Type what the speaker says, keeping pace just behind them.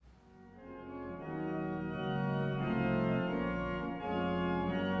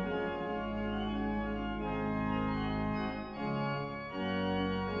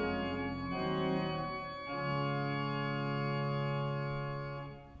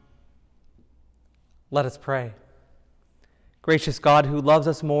Let us pray. Gracious God, who loves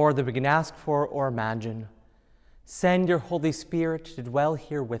us more than we can ask for or imagine, send your Holy Spirit to dwell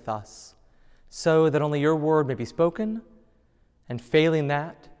here with us, so that only your word may be spoken, and failing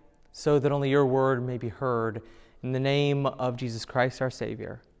that, so that only your word may be heard, in the name of Jesus Christ, our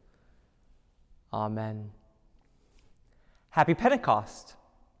Savior. Amen. Happy Pentecost.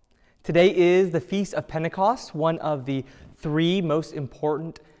 Today is the Feast of Pentecost, one of the three most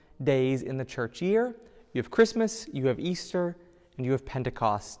important days in the church year. You have Christmas, you have Easter, and you have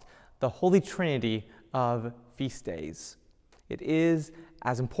Pentecost, the Holy Trinity of feast days. It is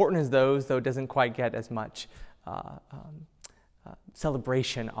as important as those, though it doesn't quite get as much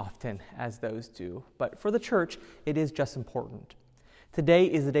celebration often as those do. But for the church, it is just important. Today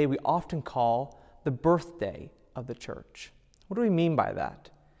is the day we often call the birthday of the church. What do we mean by that?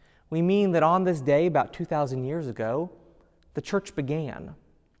 We mean that on this day, about 2,000 years ago, the church began.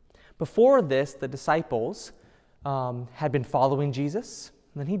 Before this, the disciples had been following Jesus,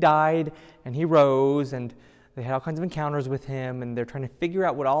 and then he died, and he rose, and they had all kinds of encounters with him, and they're trying to figure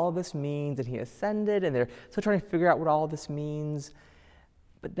out what all of this means, and he ascended, and they're still trying to figure out what all of this means.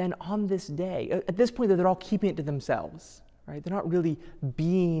 But then on this day, at this point, they're all keeping it to themselves, right? They're not really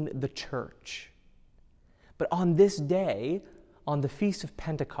being the church. But on this day, on the Feast of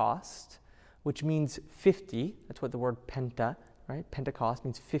Pentecost, which means 50, that's what the word penta, right? Pentecost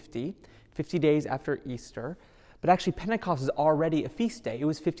means 50 days after Easter. But actually, Pentecost is already a feast day. It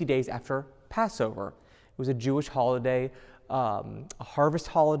was 50 days after Passover. It was a Jewish holiday, a harvest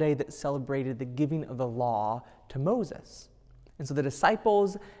holiday that celebrated the giving of the law to Moses. And so the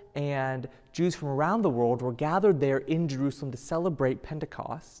disciples and Jews from around the world were gathered there in Jerusalem to celebrate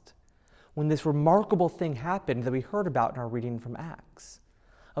Pentecost, when this remarkable thing happened that we heard about in our reading from Acts,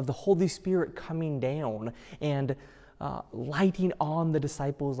 of the Holy Spirit coming down and lighting on the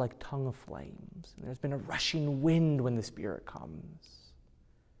disciples like tongue of flames. And there's been a rushing wind when the Spirit comes.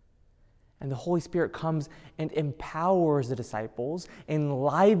 And the Holy Spirit comes and empowers the disciples,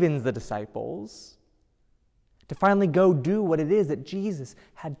 enlivens the disciples to finally go do what it is that Jesus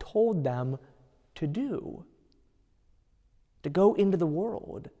had told them to do. To go into the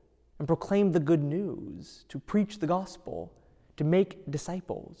world and proclaim the good news, to preach the gospel, to make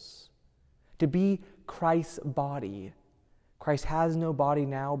disciples, to be Christ's body. Christ has no body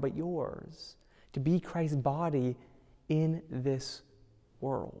now but yours. To be Christ's body in this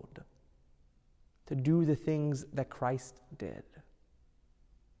world. To do the things that Christ did.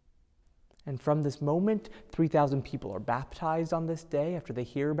 And from this moment, 3,000 people are baptized on this day after they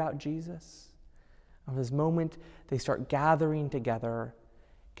hear about Jesus. And from this moment, they start gathering together,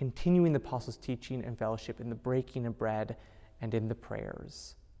 continuing the apostles' teaching and fellowship in the breaking of bread and in the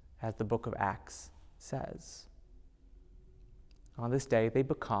prayers, as the book of Acts says. On this day, they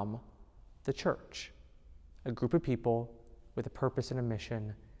become the church, a group of people with a purpose and a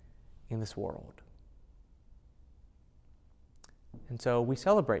mission in this world. And so we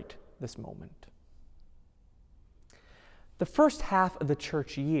celebrate this moment. The first half of the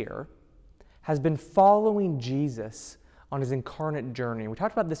church year has been following Jesus on his incarnate journey. We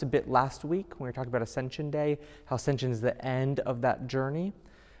talked about this a bit last week when we were talking about Ascension Day, how Ascension is the end of that journey.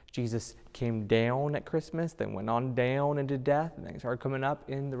 Jesus came down at Christmas, then went on down into death, and then started coming up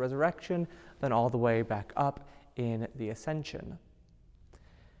in the resurrection, then all the way back up in the Ascension.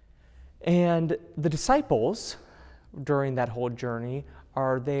 And the disciples, during that whole journey,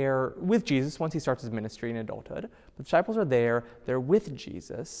 are there with Jesus once he starts his ministry in adulthood. The disciples are there, they're with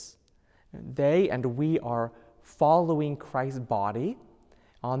Jesus. They and we are following Christ's body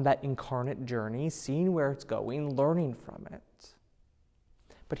on that incarnate journey, seeing where it's going, learning from it.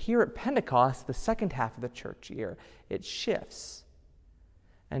 But here at Pentecost, the second half of the church year, it shifts.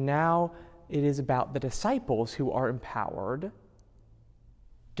 And now it is about the disciples who are empowered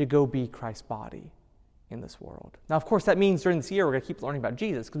to go be Christ's body in this world. Now, of course, that means during this year we're going to keep learning about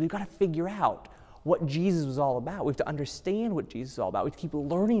Jesus, because we've got to figure out what Jesus was all about. We have to understand what Jesus is all about. We have to keep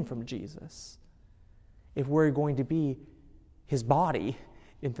learning from Jesus if we're going to be his body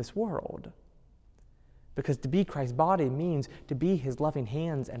in this world. Because to be Christ's body means to be his loving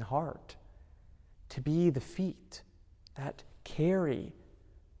hands and heart, to be the feet that carry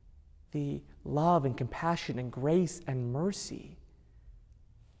the love and compassion and grace and mercy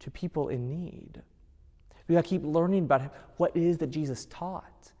to people in need. We got to keep learning about what it is that Jesus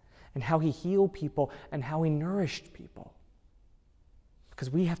taught and how he healed people and how he nourished people. Because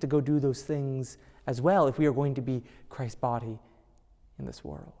we have to go do those things as well if we are going to be Christ's body in this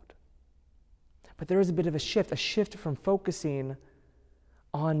world. But there is a bit of a shift from focusing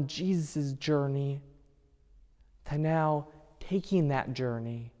on Jesus' journey to now taking that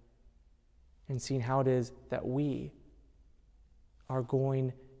journey and seeing how it is that we are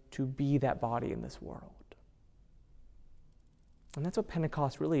going to be that body in this world. And that's what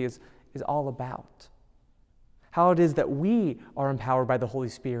Pentecost really is all about. How it is that we are empowered by the Holy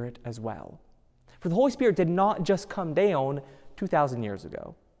Spirit as well. For the Holy Spirit did not just come down 2,000 years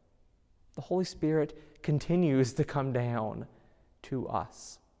ago. The Holy Spirit continues to come down to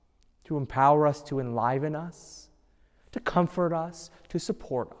us, to empower us, to enliven us, to comfort us, to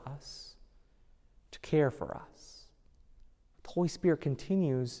support us, to care for us. The Holy Spirit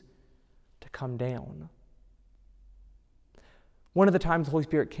continues to come down. One of the times the Holy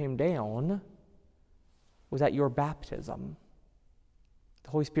Spirit came down was at your baptism. The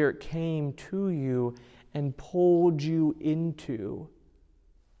Holy Spirit came to you and pulled you into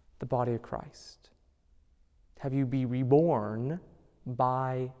the body of Christ. Have you be reborn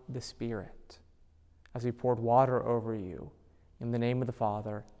by the Spirit as He poured water over you in the name of the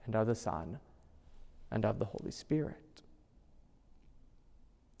Father and of the Son and of the Holy Spirit.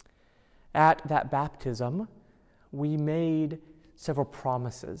 At that baptism, we made several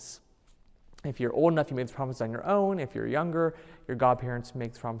promises. If you're old enough, you made the promises on your own. If you're younger, your godparents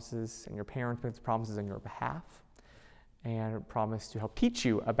make the promises and your parents make the promises on your behalf and promise to help teach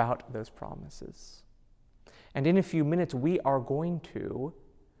you about those promises. And in a few minutes, we are going to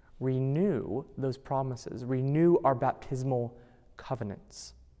renew those promises, renew our baptismal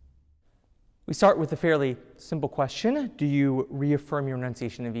covenants. We start with a fairly simple question. Do you reaffirm your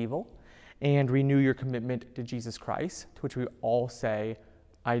renunciation of evil and renew your commitment to Jesus Christ? To which we all say,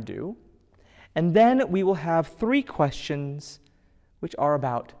 I do. And then we will have 3 questions which are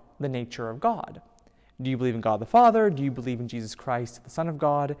about the nature of God. Do you believe in God the Father? Do you believe in Jesus Christ, the Son of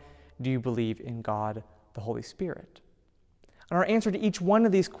God? Do you believe in God the Holy Spirit? And our answer to each one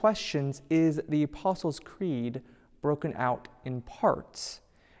of these questions is the Apostles' Creed broken out in parts.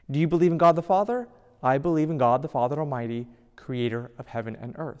 Do you believe in God the Father? I believe in God the Father Almighty, creator of heaven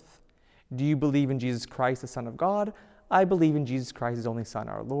and earth. Do you believe in Jesus Christ, the Son of God? I believe in Jesus Christ, His only Son,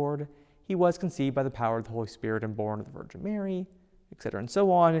 our Lord. He was conceived by the power of the Holy Spirit and born of the Virgin Mary, etc. and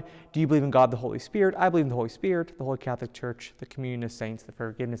so on. Do you believe in God the Holy Spirit? I believe in the Holy Spirit, the Holy Catholic Church, the communion of saints, the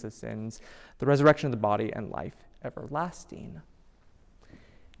forgiveness of sins, the resurrection of the body, and life everlasting.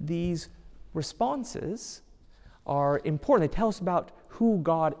 These responses are important. They tell us about who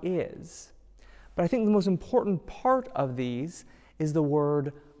God is. But I think the most important part of these is the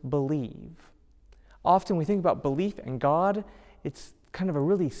word believe. Often we think about belief in God, it's kind of a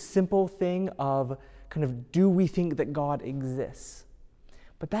really simple thing of kind of, do we think that God exists?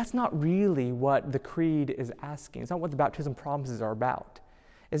 But that's not really what the creed is asking. It's not what the baptism promises are about.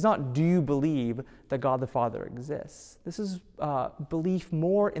 It's not, do you believe that God the Father exists? This is belief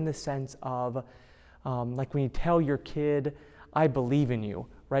more in the sense of, like when you tell your kid, I believe in you,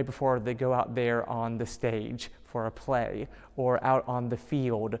 right before they go out there on the stage for a play or out on the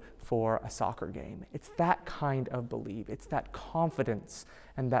field for a soccer game. It's that kind of belief. It's that confidence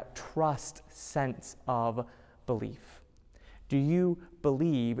and that trust sense of belief. Do you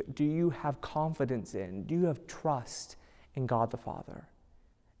believe? Do you have confidence in? Do you have trust in God the Father?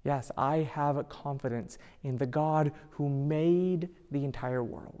 Yes, I have confidence in the God who made the entire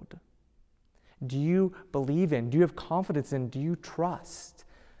world. Do you believe in? Do you have confidence in? Do you trust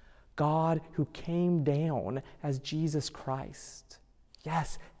God who came down as Jesus Christ?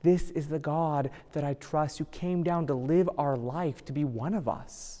 Yes, this is the God that I trust, who came down to live our life, to be one of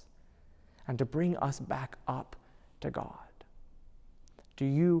us, and to bring us back up to God. Do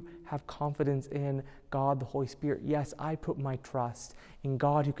you have confidence in God the Holy Spirit? Yes, I put my trust in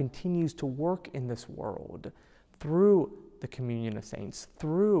God who continues to work in this world through the communion of saints,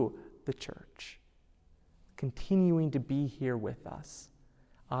 through the church, continuing to be here with us.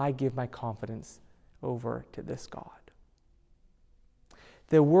 I give my confidence over to this God.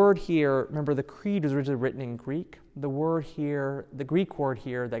 The word here, remember the creed was originally written in Greek. The word here, the Greek word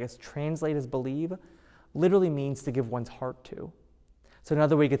here that gets translated as believe, literally means to give one's heart to. So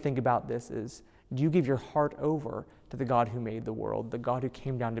another way you could think about this is, do you give your heart over to the God who made the world, the God who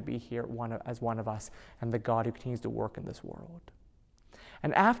came down to be here as one of us, and the God who continues to work in this world?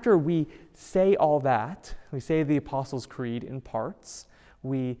 And after we say all that, we say the Apostles' Creed in parts,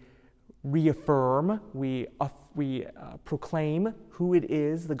 we reaffirm, we proclaim who it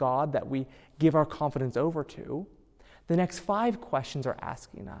is, the God that we give our confidence over to, the next 5 questions are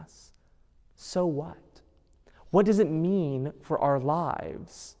asking us, so what? What does it mean for our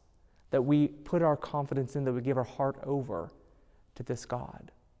lives that we put our confidence in, that we give our heart over to this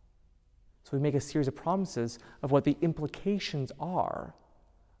God? So we make a series of promises of what the implications are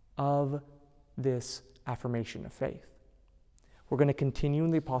of this affirmation of faith. We're going to continue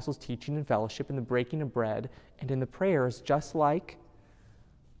in the apostles' teaching and fellowship, in the breaking of bread, and in the prayers, just like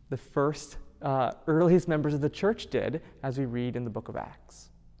the first earliest members of the church did, as we read in the book of Acts.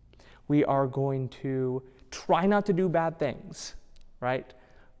 We are going to try not to do bad things, right?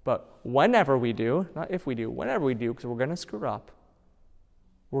 But whenever we do, not if we do, whenever we do, because we're going to screw up,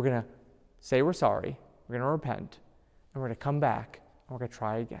 we're going to say we're sorry, we're going to repent, and we're going to come back, and we're going to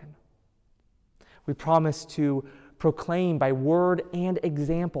try again. We promise to proclaim by word and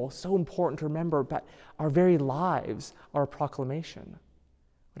example. So important to remember, but our very lives are a proclamation.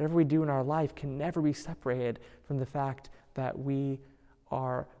 Whatever we do in our life can never be separated from the fact that we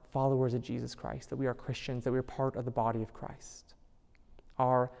are followers of Jesus Christ, that we are Christians, that we are part of the body of Christ.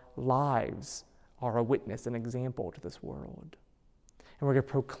 Our lives are a witness, an example to this world. And we're going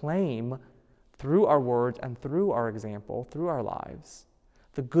to proclaim through our words and through our example, through our lives,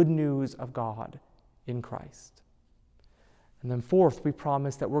 the good news of God in Christ. And then fourth, we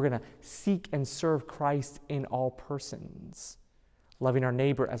promise that we're going to seek and serve Christ in all persons, loving our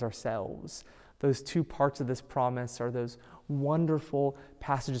neighbor as ourselves. Those two parts of this promise are those wonderful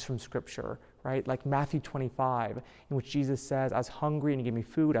passages from Scripture, right? Like Matthew 25, in which Jesus says, I was hungry and you gave me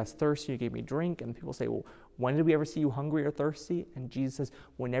food, I was thirsty, you gave me drink. And people say, well, when did we ever see you hungry or thirsty? And Jesus says,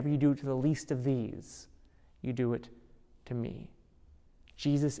 whenever you do it to the least of these, you do it to me.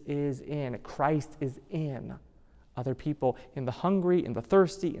 Jesus is in, Christ is in other people, in the hungry, in the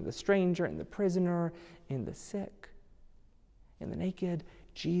thirsty, in the stranger, in the prisoner, in the sick, in the naked.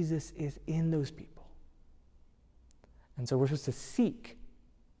 Jesus is in those people. And so we're supposed to seek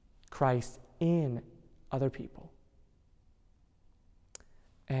Christ in other people.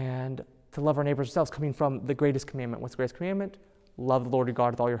 And to love our neighbors ourselves, coming from the greatest commandment. What's the greatest commandment? Love the Lord your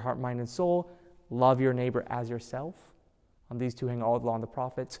God with all your heart, mind, and soul. Love your neighbor as yourself. On these two hang all the law and the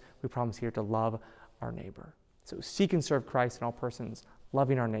prophets. We promise here to love our neighbor. So seek and serve Christ in all persons,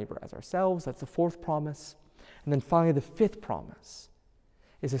 loving our neighbor as ourselves. That's the fourth promise. And then finally, the fifth promise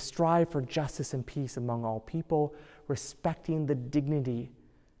is to strive for justice and peace among all people, respecting the dignity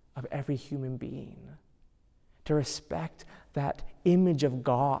of every human being. To respect that image of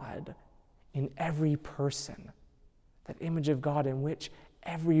God in every person, that image of God in which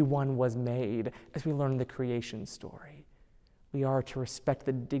everyone was made, as we learn in the creation story. We are to respect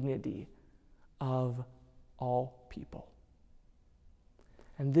the dignity of all people.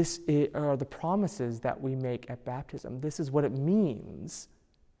 And this are the promises that we make at baptism. This is what it means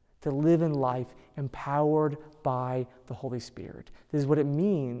to live in life empowered by the Holy Spirit. This is what it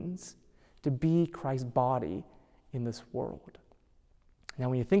means to be Christ's body in this world. Now,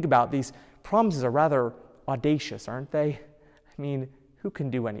 when you think about these promises are rather audacious, aren't they? I mean, who can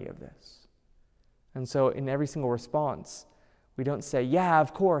do any of this? And so in every single response, we don't say, yeah,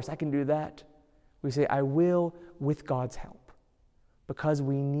 of course, I can do that. We say, I will with God's help, because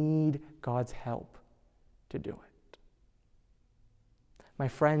we need God's help to do it. My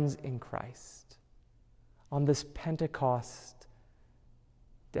friends in Christ, on this Pentecost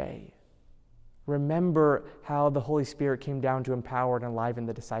day, remember how the Holy Spirit came down to empower and enliven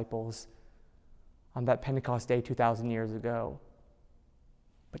the disciples on that Pentecost day 2,000 years ago.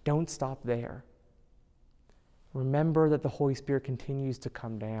 But don't stop there. Remember that the Holy Spirit continues to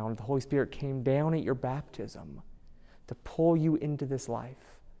come down. The Holy Spirit came down at your baptism to pull you into this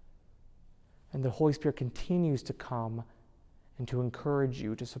life. And the Holy Spirit continues to come and to encourage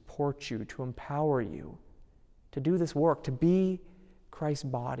you, to support you, to empower you to do this work, to be Christ's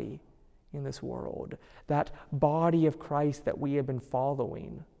body in this world. That body of Christ that we have been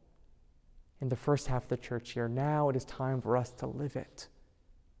following in the first half of the church year. Now it is time for us to live it,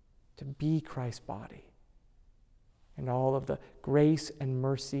 to be Christ's body, and all of the grace and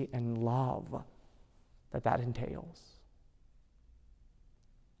mercy and love that entails.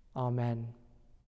 Amen.